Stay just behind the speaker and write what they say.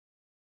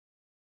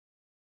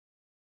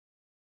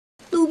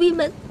奴婢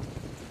们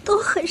都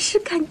很是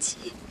感激。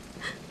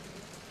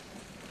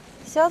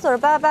小嘴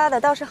巴巴的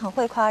倒是很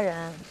会夸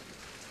人，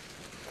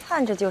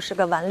看着就是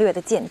个顽劣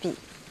的贱婢，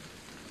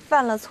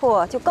犯了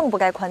错就更不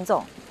该宽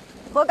纵，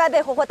活该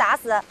被活活打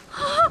死。奴婢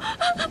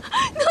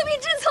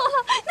知错了，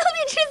奴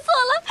婢知错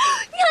了，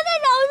娘娘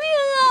饶命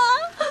啊！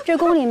这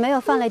宫里没有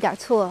犯了一点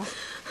错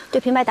就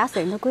平白打死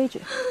人的规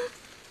矩。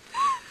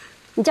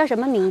你叫什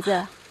么名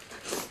字？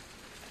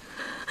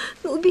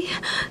奴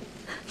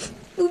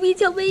婢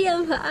叫魏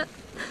艳婉。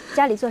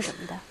家里做什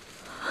么的？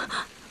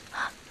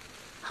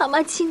阿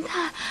妈清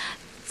太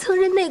曾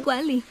任内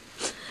管理，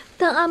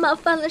但阿妈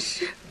犯了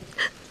事，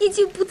已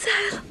经不在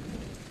了。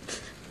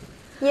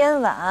燕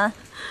婉，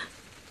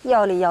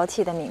妖里妖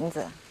气的名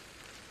字。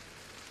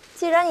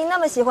既然你那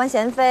么喜欢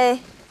贤妃，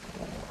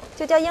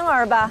就叫莺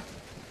儿吧，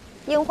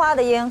樱花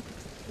的樱。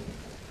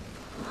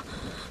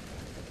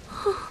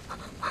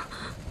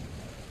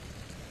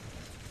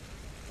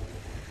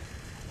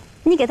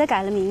你给她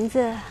改了名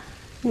字，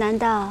难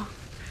道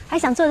还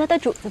想做她的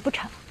主子不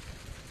成？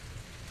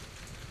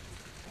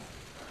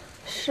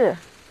是，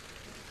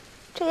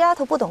这丫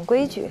头不懂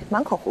规矩，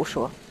满口胡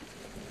说。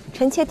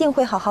臣妾定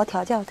会好好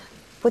调教她，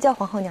不叫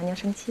皇后娘娘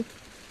生气。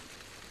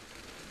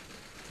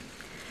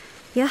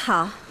也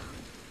好，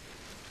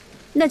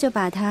那就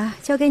把她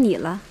交给你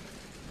了。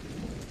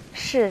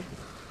是。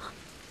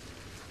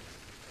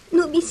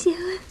奴婢谢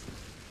恩。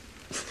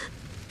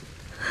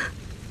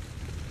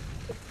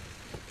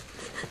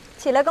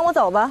起来，跟我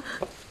走吧。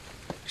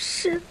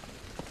是。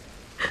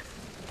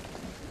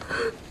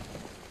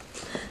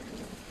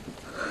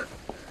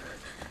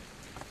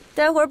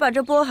待会儿把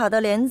这剥好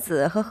的莲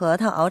子和核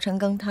桃熬成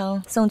羹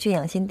汤，送去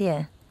养心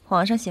殿，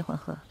皇上喜欢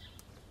喝。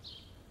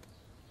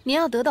您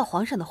要得到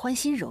皇上的欢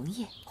心容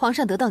意，皇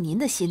上得到您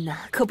的心呢，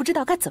可不知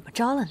道该怎么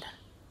着了呢。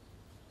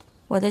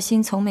我的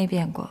心从没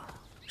变过，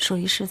属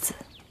于世子。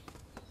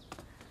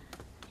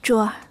珠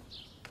儿，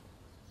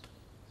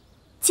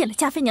见了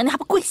嘉妃娘娘还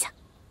不跪下！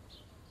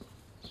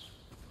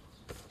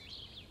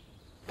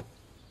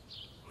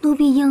奴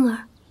婢莺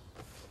儿，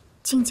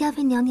请嘉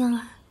妃娘娘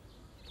儿。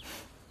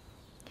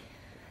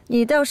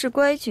你倒是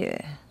乖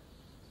觉，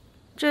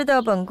知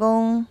道本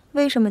宫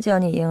为什么叫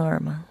你莺儿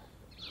吗？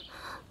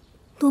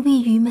奴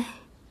婢愚昧，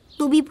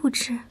奴婢不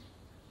知。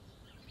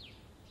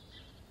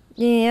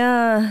你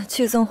呀，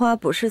去送花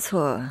不是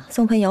错，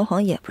送盆摇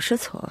黄也不是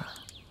错，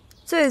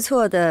最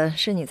错的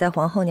是你在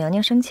皇后娘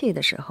娘生气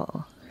的时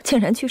候，竟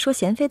然去说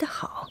贤妃的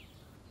好。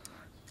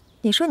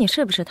你说你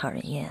是不是讨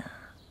人厌啊？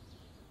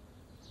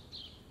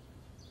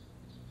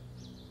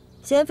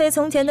贤妃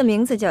从前的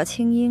名字叫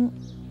青樱，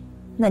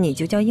那你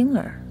就叫莺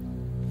儿。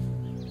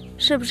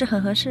是不是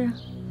很合适啊？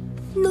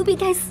奴婢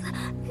该死，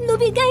奴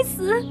婢该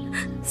死。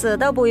死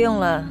倒不用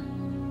了，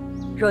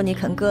若你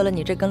肯割了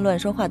你这根乱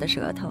说话的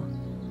舌头，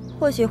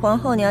或许皇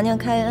后娘娘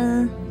开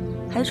恩，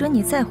还准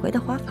你再回到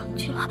花房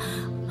去。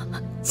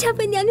嘉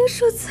妃娘娘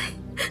恕罪。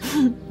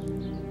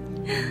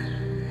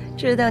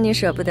知道你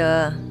舍不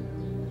得，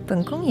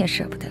本宫也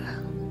舍不得。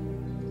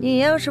你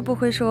要是不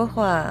会说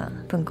话，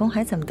本宫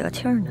还怎么得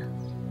气儿呢？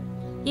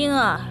莺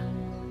儿，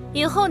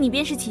以后你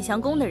便是启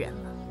祥宫的人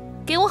了，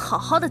给我好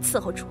好的伺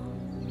候住。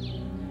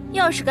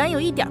要是敢有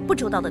一点不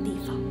周到的地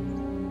方，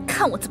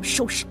看我怎么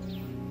收拾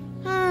你。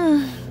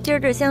今儿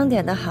这香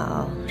点的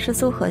好，是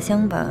酥荷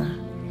香吧？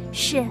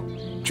是，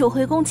主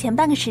回宫前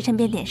半个时辰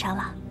便点上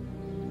了。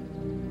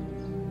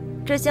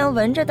这香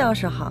闻着倒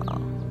是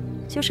好，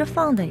就是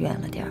放得远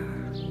了点儿。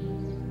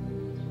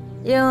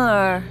莺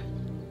儿，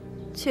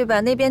去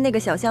把那边那个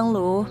小香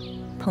炉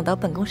捧到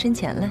本宫身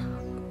前来。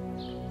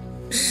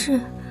是。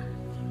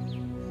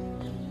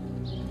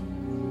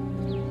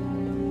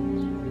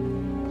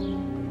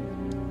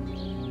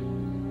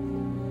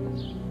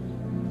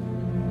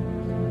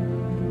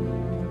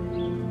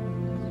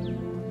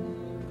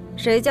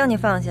谁叫你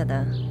放下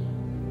的？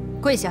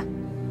跪下。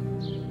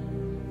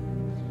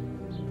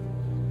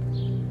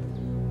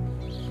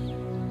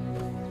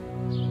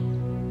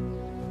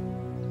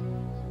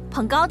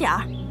捧高点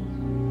儿。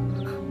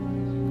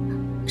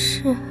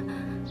是。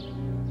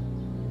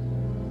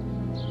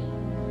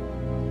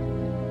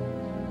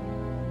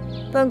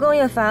本宫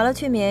也乏了，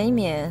去眠一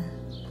眠。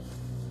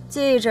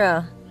记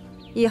着，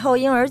以后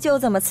莺儿就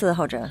这么伺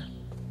候着。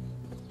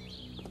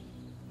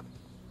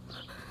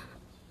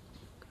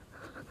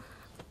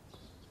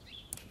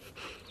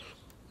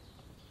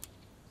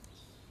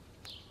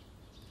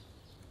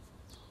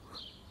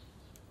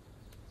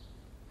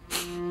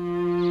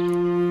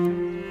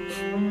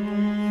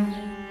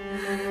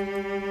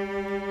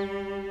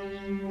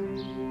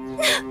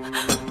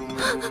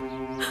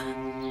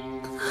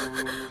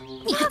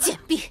你个贱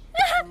婢，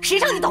谁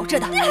让你导致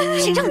的？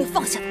谁让你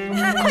放下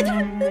的？快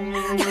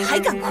点！你还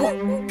敢哭？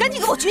赶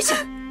紧给我举起来！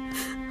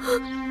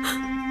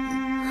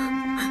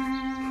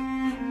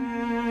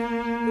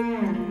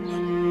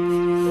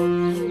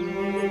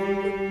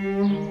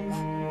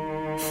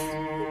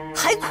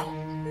还哭？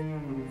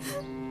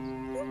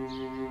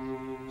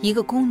一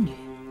个宫女，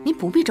您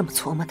不必这么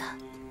琢磨她，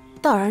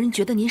倒让人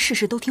觉得您事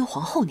事都听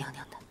皇后娘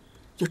娘的，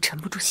又沉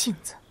不住性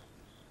子。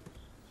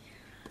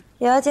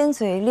牙尖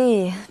嘴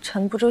利，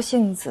沉不住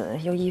性子，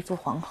又依附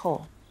皇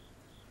后。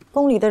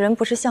宫里的人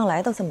不是向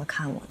来都这么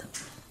看我的吗？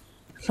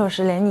若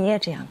是连你也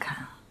这样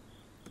看，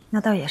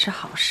那倒也是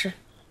好事。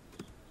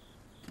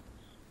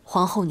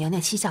皇后娘娘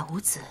膝下无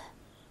子，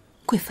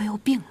贵妃又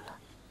病了，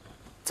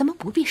咱们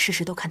不必事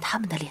事都看他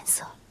们的脸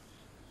色。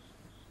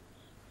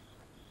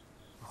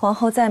皇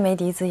后再没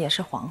嫡子也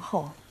是皇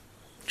后，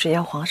只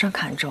要皇上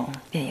看重，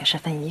便也是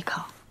份依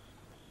靠。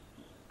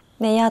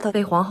那丫头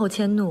被皇后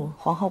迁怒，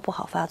皇后不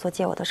好发作，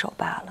借我的手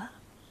罢了。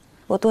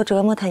我多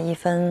折磨她一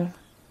分，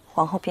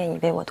皇后便以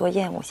为我多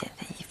厌恶贤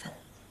妃一分，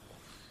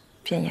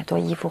便也多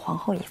依附皇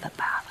后一分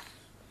罢了。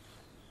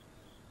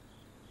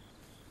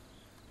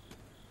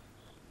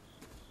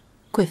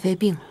贵妃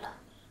病了，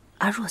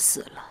阿若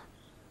死了，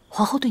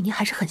皇后对您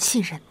还是很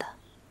信任的。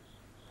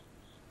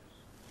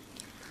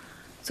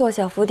做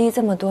小伏低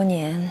这么多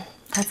年，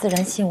她自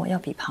然信我要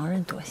比旁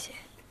人多些。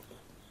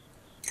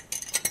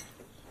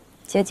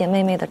姐姐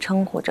妹妹的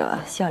称呼着，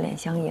笑脸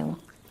相迎。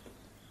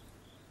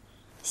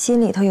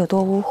心里头有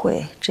多污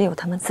秽，只有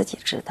他们自己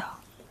知道。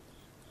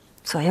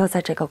左右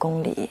在这个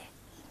宫里，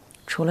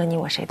除了你，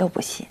我谁都不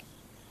信，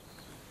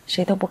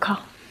谁都不靠。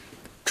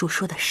主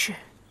说的是，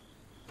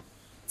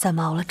咱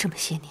们熬了这么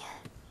些年，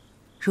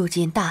如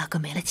今大阿哥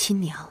没了亲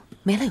娘，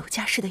没了有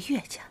家室的岳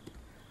家，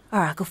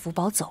二阿哥福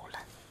宝走了，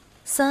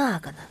三阿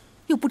哥呢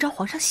又不招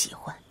皇上喜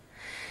欢，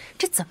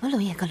这怎么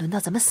轮也该轮到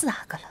咱们四阿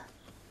哥了。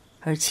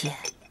而且，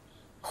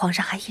皇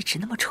上还一直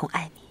那么宠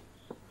爱你。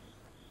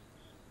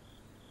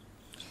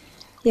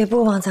也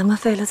不枉咱们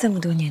费了这么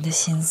多年的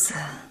心思。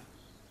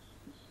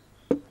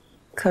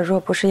可若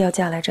不是要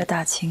嫁来这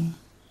大清，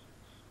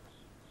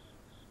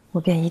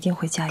我便一定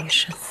会嫁与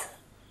世子。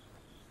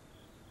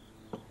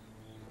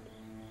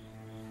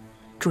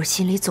主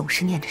心里总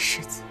是念着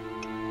世子。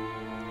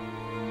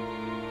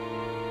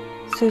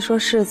虽说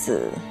世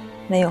子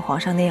没有皇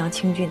上那样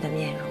清俊的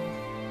面容，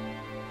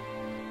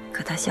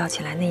可他笑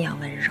起来那样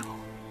温柔。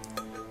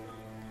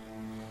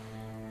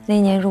那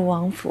年入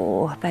王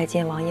府拜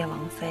见王爷王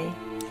妃，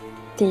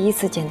第一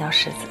次见到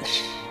世子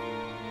时，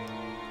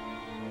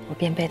我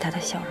便被他的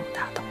笑容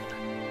打动了。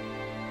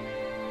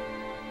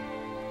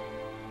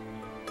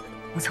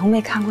我从没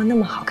看过那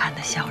么好看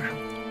的笑容，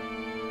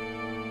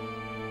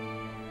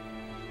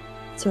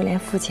就连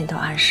父亲都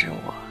暗示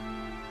我，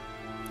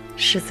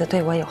世子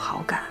对我有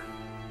好感。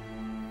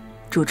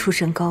主出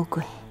身高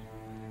贵，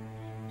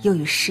又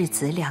与世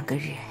子两个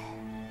人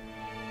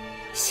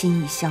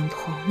心意相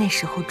通，那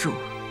时候主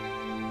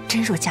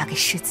真若嫁给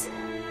世子，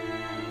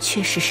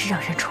确实是让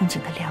人憧憬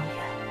的良缘。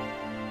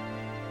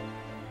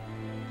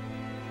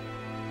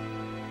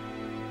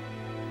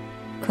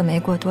可没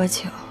过多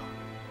久，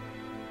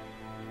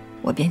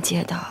我便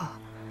接到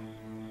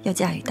要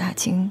嫁与大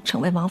清，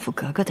成为王府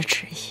格格的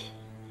旨意。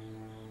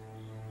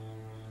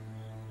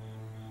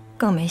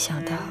更没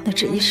想到，那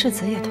旨意世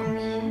子也同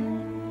意。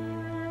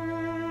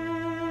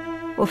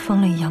我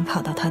疯了一样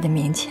跑到他的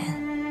面前，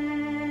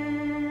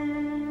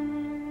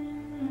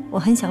我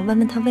很想问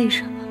问他为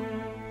什么。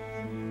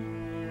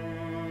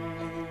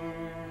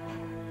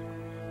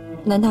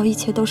难道一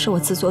切都是我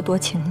自作多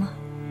情吗？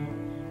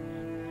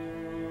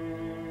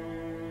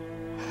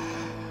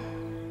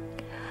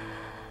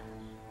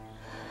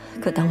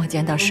可当我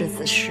见到世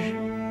子时，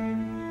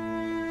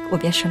我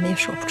便什么也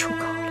说不出口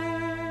了。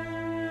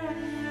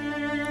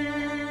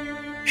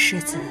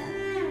世子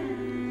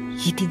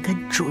一定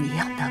跟主一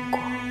样难过。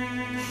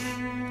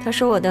他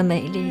说我的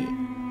美丽，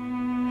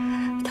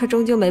他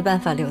终究没办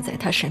法留在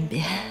他身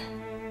边。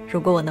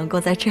如果我能够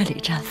在这里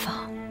绽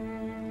放，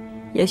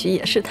也许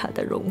也是他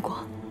的荣光。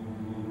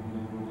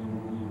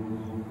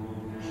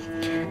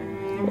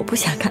我不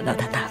想看到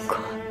他难过，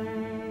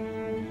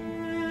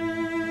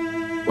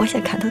我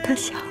想看到他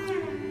笑，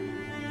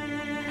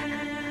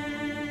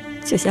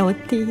就像我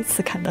第一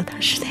次看到他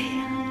时那样。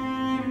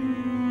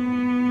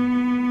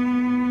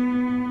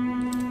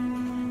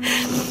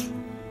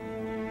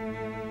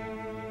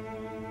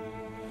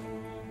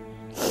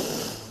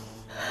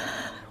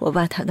我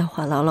把他的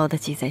话牢牢地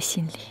记在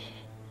心里，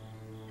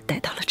带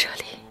到了这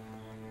里。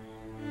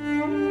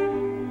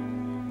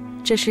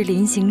这是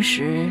临行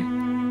时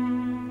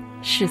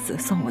世子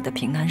送我的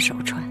平安手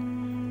串。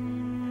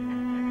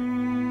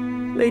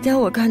每当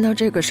我看到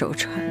这个手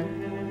串，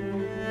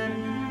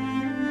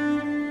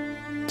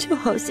就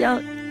好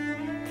像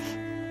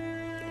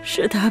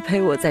是他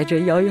陪我在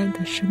这遥远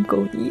的深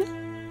沟一样。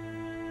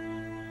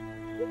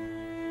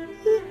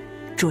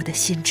主的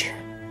心志，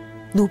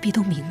奴婢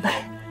都明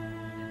白。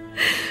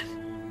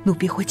奴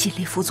婢会尽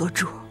力辅佐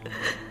主，